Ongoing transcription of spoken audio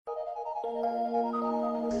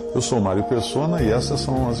Eu sou Mário Persona e essas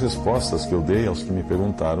são as respostas que eu dei aos que me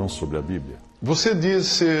perguntaram sobre a Bíblia. Você diz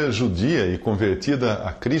ser judia e convertida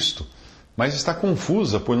a Cristo, mas está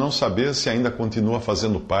confusa por não saber se ainda continua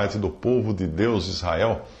fazendo parte do povo de Deus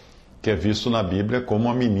Israel, que é visto na Bíblia como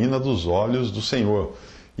a menina dos olhos do Senhor.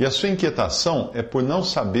 E a sua inquietação é por não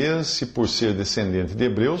saber se, por ser descendente de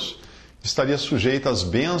hebreus, estaria sujeita às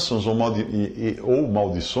bênçãos ou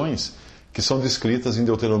maldições que são descritas em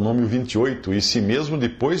Deuteronômio 28, e se mesmo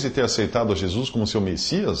depois de ter aceitado a Jesus como seu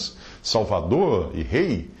Messias, Salvador e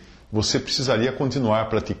Rei, você precisaria continuar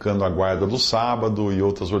praticando a guarda do sábado e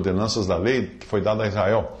outras ordenanças da lei que foi dada a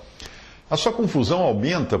Israel. A sua confusão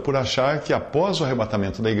aumenta por achar que após o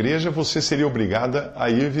arrebatamento da igreja, você seria obrigada a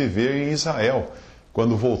ir viver em Israel,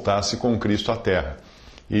 quando voltasse com Cristo à terra.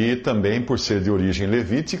 E também, por ser de origem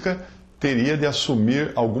levítica, teria de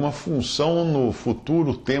assumir alguma função no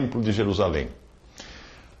futuro templo de Jerusalém.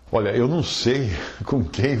 Olha, eu não sei com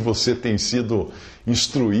quem você tem sido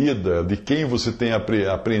instruída, de quem você tem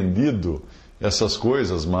aprendido essas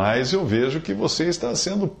coisas, mas eu vejo que você está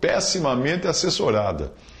sendo pessimamente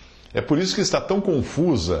assessorada. É por isso que está tão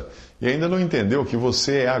confusa e ainda não entendeu que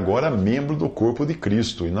você é agora membro do corpo de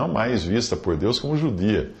Cristo e não mais vista por Deus como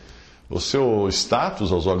judia. O seu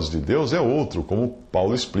status aos olhos de Deus é outro, como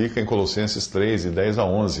Paulo explica em Colossenses 3, de 10 a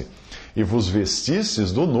 11. E vos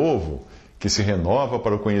vestistes do novo, que se renova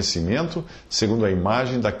para o conhecimento, segundo a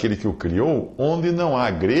imagem daquele que o criou, onde não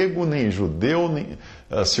há grego, nem judeu, nem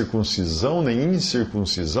circuncisão, nem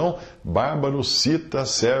incircuncisão, bárbaro, cita,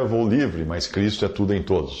 servo ou livre, mas Cristo é tudo em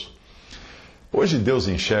todos. Hoje Deus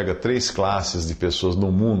enxerga 3 classes de pessoas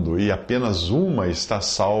no mundo e apenas uma está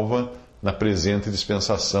salva na presente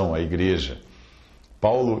dispensação, a igreja.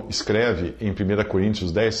 Paulo escreve em 1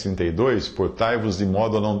 Coríntios 10, 32, portai-vos de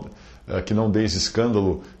modo que não deis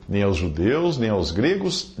escândalo nem aos judeus, nem aos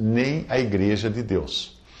gregos, nem à igreja de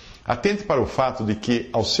Deus. Atente para o fato de que,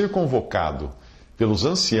 ao ser convocado pelos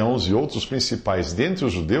anciãos e outros principais dentre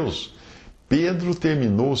os judeus, Pedro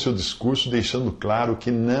terminou o seu discurso deixando claro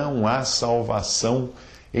que não há salvação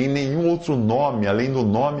em nenhum outro nome, além do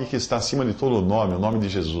nome que está acima de todo nome, o nome de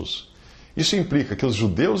Jesus. Isso implica que os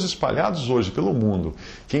judeus espalhados hoje pelo mundo,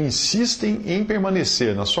 que insistem em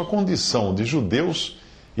permanecer na sua condição de judeus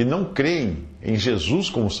e não creem em Jesus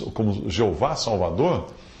como Jeová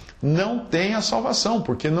Salvador, não têm a salvação,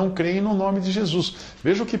 porque não creem no nome de Jesus.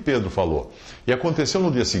 Veja o que Pedro falou. E aconteceu no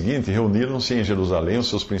dia seguinte, reuniram-se em Jerusalém os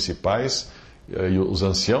seus principais, os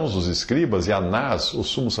anciãos, os escribas, e Anás, o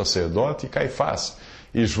sumo sacerdote, e Caifás,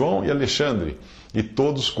 e João e Alexandre, e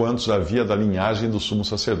todos quantos havia da linhagem do sumo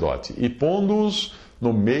sacerdote. E pondo-os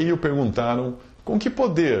no meio, perguntaram, com que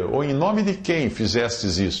poder, ou em nome de quem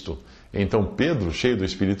fizestes isto? Então Pedro, cheio do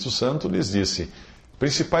Espírito Santo, lhes disse,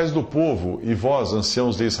 principais do povo e vós,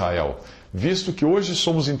 anciãos de Israel, visto que hoje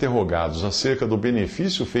somos interrogados acerca do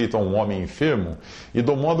benefício feito a um homem enfermo e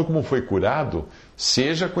do modo como foi curado,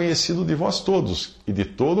 seja conhecido de vós todos e de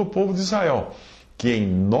todo o povo de Israel, que em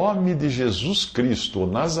nome de Jesus Cristo, o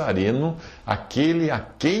Nazareno, aquele a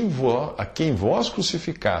quem vós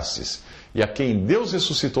crucificastes e a quem Deus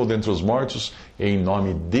ressuscitou dentre os mortos, em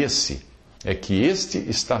nome desse é que este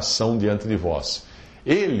está são diante de vós.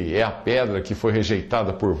 Ele é a pedra que foi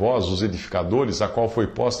rejeitada por vós, os edificadores, a qual foi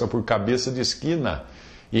posta por cabeça de esquina.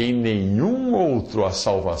 E em nenhum outro há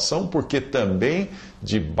salvação, porque também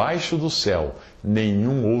debaixo do céu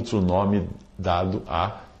nenhum outro nome dado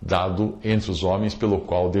entre os homens pelo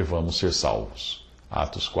qual devamos ser salvos.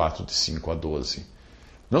 Atos 4, de 5 a 12.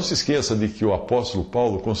 Não se esqueça de que o apóstolo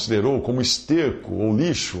Paulo considerou como esterco ou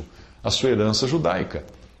lixo a sua herança judaica,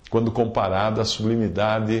 quando comparada à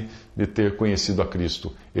sublimidade de ter conhecido a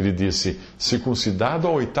Cristo. Ele disse, circuncidado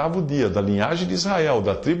ao 8º dia, da linhagem de Israel,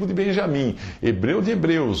 da tribo de Benjamim, hebreu de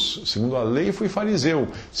hebreus, segundo a lei fui fariseu,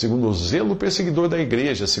 segundo o zelo perseguidor da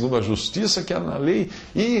igreja, segundo a justiça que há na lei,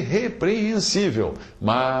 irrepreensível.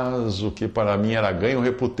 Mas o que para mim era ganho,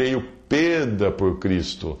 reputei-o perda por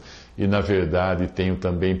Cristo. E na verdade tenho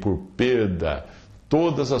também por perda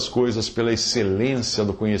todas as coisas pela excelência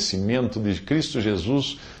do conhecimento de Cristo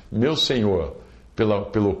Jesus, meu Senhor,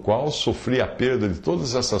 pelo qual sofri a perda de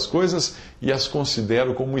todas essas coisas e as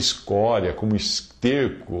considero como escória, como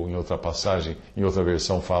esterco, em outra passagem, em outra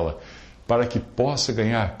versão fala, para que possa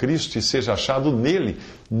ganhar Cristo e seja achado nele,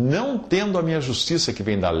 não tendo a minha justiça que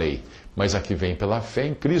vem da lei, mas a que vem pela fé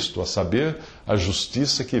em Cristo, a saber, a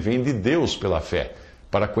justiça que vem de Deus pela fé,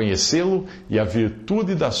 para conhecê-lo e a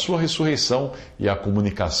virtude da sua ressurreição e a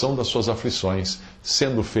comunicação das suas aflições,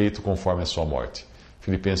 sendo feito conforme a sua morte.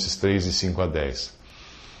 Filipenses 3, de 5 a 10.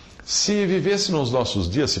 Se vivesse nos nossos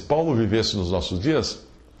dias, se Paulo vivesse nos nossos dias,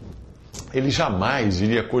 ele jamais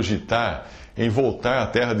iria cogitar em voltar à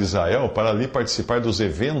terra de Israel para ali participar dos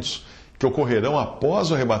eventos que ocorrerão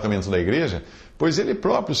após o arrebatamento da igreja, pois ele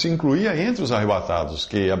próprio se incluía entre os arrebatados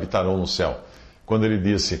que habitarão no céu. Quando ele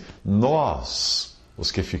disse: nós,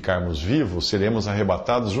 os que ficarmos vivos, seremos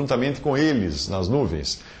arrebatados juntamente com eles nas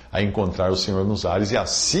nuvens, a encontrar o Senhor nos ares, e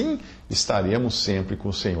assim estaremos sempre com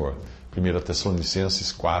o Senhor. 1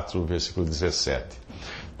 Tessalonicenses 4, versículo 17.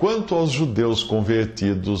 Quanto aos judeus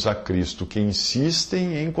convertidos a Cristo que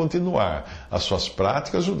insistem em continuar as suas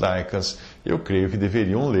práticas judaicas, eu creio que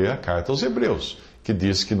deveriam ler a carta aos Hebreus, que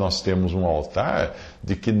diz que nós temos um altar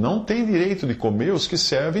de que não tem direito de comer os que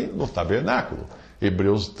servem no tabernáculo.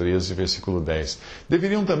 Hebreus 13, versículo 10.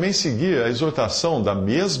 Deveriam também seguir a exortação da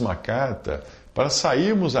mesma carta para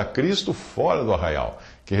sairmos a Cristo fora do arraial,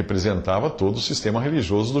 que representava todo o sistema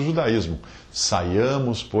religioso do judaísmo.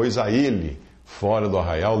 Saiamos, pois, a Ele fora do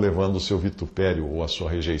arraial, levando o seu vitupério ou a sua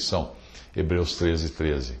rejeição. Hebreus 13,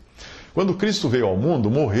 13. Quando Cristo veio ao mundo,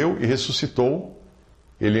 morreu e ressuscitou,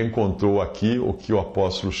 ele encontrou aqui o que o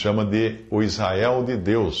apóstolo chama de o Israel de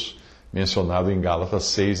Deus, mencionado em Gálatas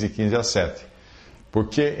 6, de 15 a 7.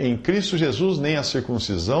 Porque em Cristo Jesus nem a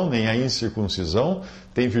circuncisão nem a incircuncisão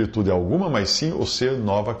tem virtude alguma, mas sim o ser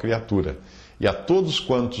nova criatura. E a todos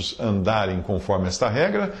quantos andarem conforme esta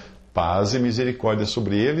regra, paz e misericórdia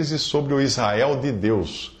sobre eles e sobre o Israel de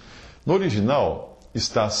Deus. No original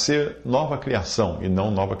está ser nova criação e não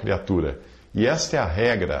nova criatura. E esta é a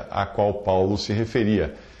regra a qual Paulo se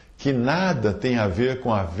referia, que nada tem a ver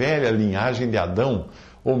com a velha linhagem de Adão,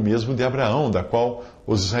 ou mesmo de Abraão, da qual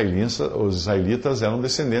os israelitas eram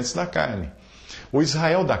descendentes da carne. O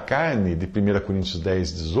Israel da carne, de 1 Coríntios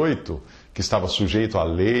 10, 18, que estava sujeito à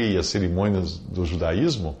lei e às cerimônias do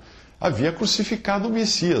judaísmo, havia crucificado o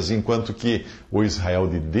Messias, enquanto que o Israel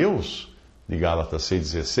de Deus, de Gálatas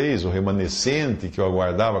 6,16, o remanescente que o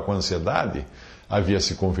aguardava com ansiedade, havia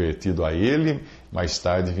se convertido a ele, mais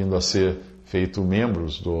tarde vindo a ser feito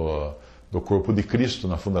membros do corpo de Cristo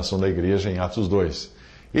na fundação da igreja em Atos 2.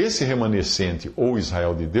 Esse remanescente, ou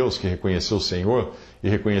Israel de Deus, que reconheceu o Senhor e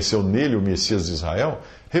reconheceu nele o Messias de Israel,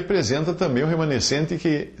 representa também o remanescente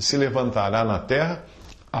que se levantará na terra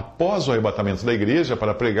após o arrebatamento da igreja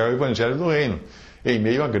para pregar o evangelho do reino, em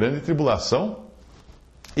meio à grande tribulação,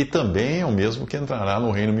 e também é o mesmo que entrará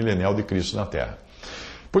no reino milenial de Cristo na terra.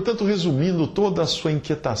 Portanto, resumindo toda a sua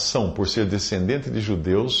inquietação por ser descendente de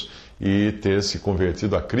judeus e ter se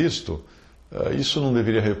convertido a Cristo, isso não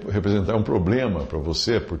deveria representar um problema para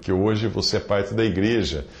você, porque hoje você é parte da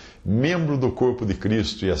igreja, membro do corpo de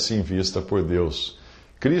Cristo e assim vista por Deus.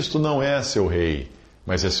 Cristo não é seu rei,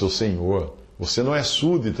 mas é seu Senhor. Você não é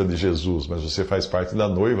súdita de Jesus, mas você faz parte da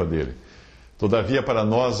noiva dele. Todavia, para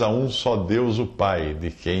nós há um só Deus, o Pai,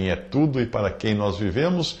 de quem é tudo e para quem nós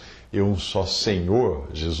vivemos, e um só Senhor,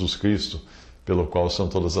 Jesus Cristo, pelo qual são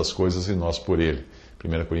todas as coisas e nós por ele.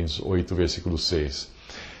 1 Coríntios 8, versículo 6.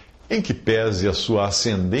 Em que pese a sua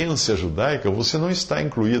ascendência judaica, você não está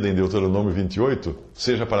incluída em Deuteronômio 28,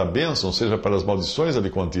 seja para a bênção, seja para as maldições ali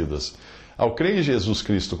contidas. Ao crer em Jesus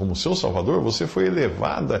Cristo como seu Salvador, você foi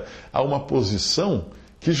elevada a uma posição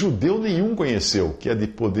que judeu nenhum conheceu, que é de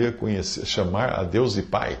poder chamar a Deus de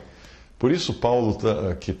Pai. Por isso, Paulo,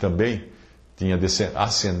 que também tinha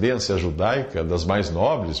ascendência judaica, das mais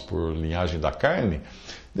nobres por linhagem da carne,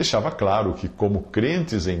 deixava claro que, como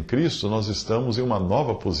crentes em Cristo, nós estamos em uma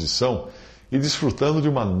nova posição e desfrutando de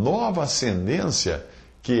uma nova ascendência,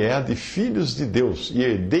 que é a de filhos de Deus e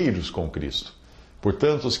herdeiros com Cristo.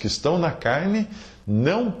 Portanto, os que estão na carne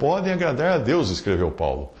não podem agradar a Deus, escreveu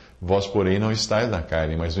Paulo. Vós, porém, não estáis na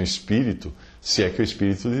carne, mas no Espírito, se é que o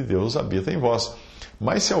Espírito de Deus habita em vós.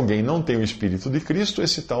 Mas se alguém não tem o Espírito de Cristo,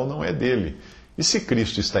 esse tal não é dele. E se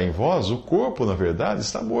Cristo está em vós, o corpo, na verdade,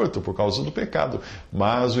 está morto por causa do pecado,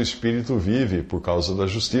 mas o Espírito vive por causa da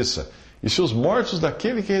justiça. E se os mortos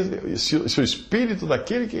daquele se o Espírito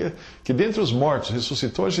daquele que dentre os mortos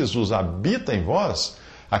ressuscitou a Jesus habita em vós,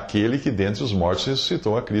 aquele que dentre os mortos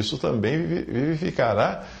ressuscitou a Cristo também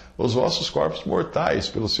vivificará os vossos corpos mortais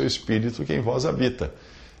pelo seu Espírito que em vós habita.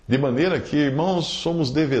 De maneira que, irmãos,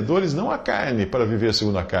 somos devedores não à carne para viver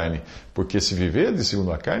segundo a carne, porque se viverdes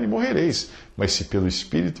segundo a carne, morrereis, mas se pelo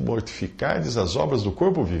Espírito mortificardes as obras do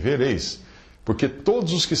corpo, vivereis. Porque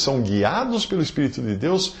todos os que são guiados pelo Espírito de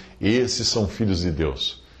Deus, esses são filhos de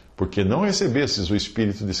Deus. Porque não recebestes o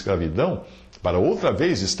espírito de escravidão, para outra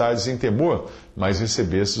vez estardes em temor, mas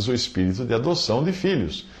recebestes o espírito de adoção de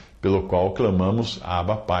filhos, pelo qual clamamos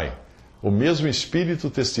Abba, Pai. O mesmo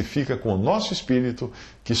Espírito testifica com o nosso Espírito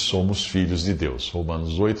que somos filhos de Deus.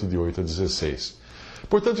 Romanos 8, de 8 a 16.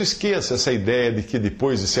 Portanto, esqueça essa ideia de que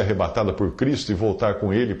depois de ser arrebatada por Cristo e voltar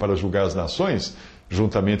com Ele para julgar as nações,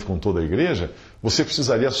 juntamente com toda a igreja, você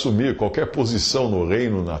precisaria assumir qualquer posição no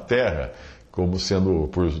reino, na terra, como sendo,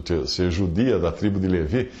 por ser judia da tribo de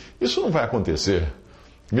Levi. Isso não vai acontecer.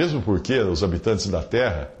 Mesmo porque os habitantes da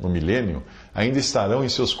terra, no milênio, ainda estarão em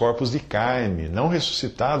seus corpos de carne, não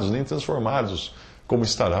ressuscitados nem transformados, como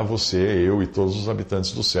estará você, eu e todos os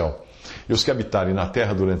habitantes do céu. E os que habitarem na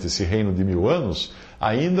terra durante esse reino de 1000 anos,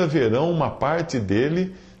 ainda verão uma parte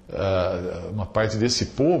dele, uma parte desse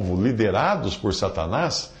povo, liderados por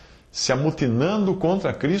Satanás, se amotinando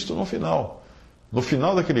contra Cristo no final. No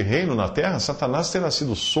final daquele reino na terra, Satanás terá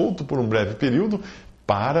sido solto por um breve período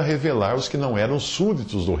para revelar os que não eram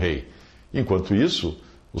súditos do rei. Enquanto isso,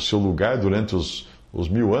 o seu lugar durante os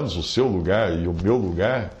 1000 anos, o seu lugar e o meu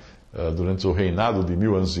lugar, durante o reinado de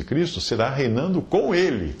 1000 anos de Cristo, será reinando com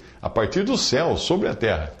ele, a partir do céu, sobre a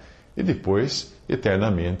terra, e depois,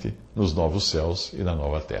 eternamente, nos novos céus e na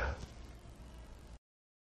nova terra.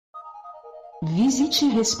 Visite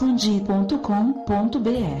respondi.com.br.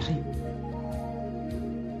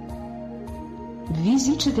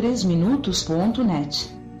 Visite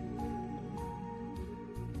 3minutos.net.